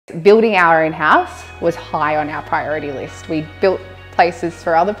Building our own house was high on our priority list. We built places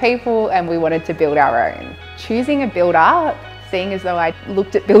for other people and we wanted to build our own. Choosing a builder, seeing as though I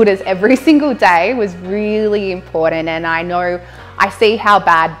looked at builders every single day, was really important, and I see how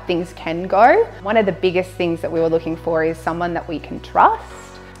bad things can go. One of the biggest things that we were looking for is someone that we can trust.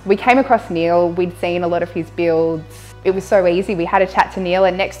 We came across Neil, we'd seen a lot of his builds. It was so easy. We had a chat to Neil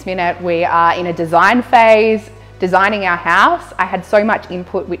and next minute we are in a design phase, designing our house. I had so much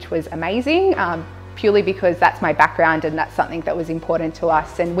input, which was amazing, purely because that's my background and that's something that was important to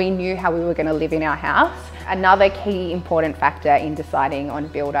us, and we knew how we were going to live in our house. Another key important factor in deciding on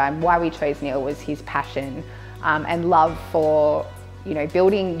builder and why we chose Neil was his passion and love for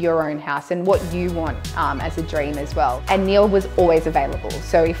building your own house and what you want as a dream as well. And Neil was always available.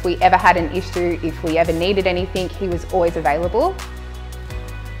 So if we ever had an issue, if we ever needed anything, he was always available.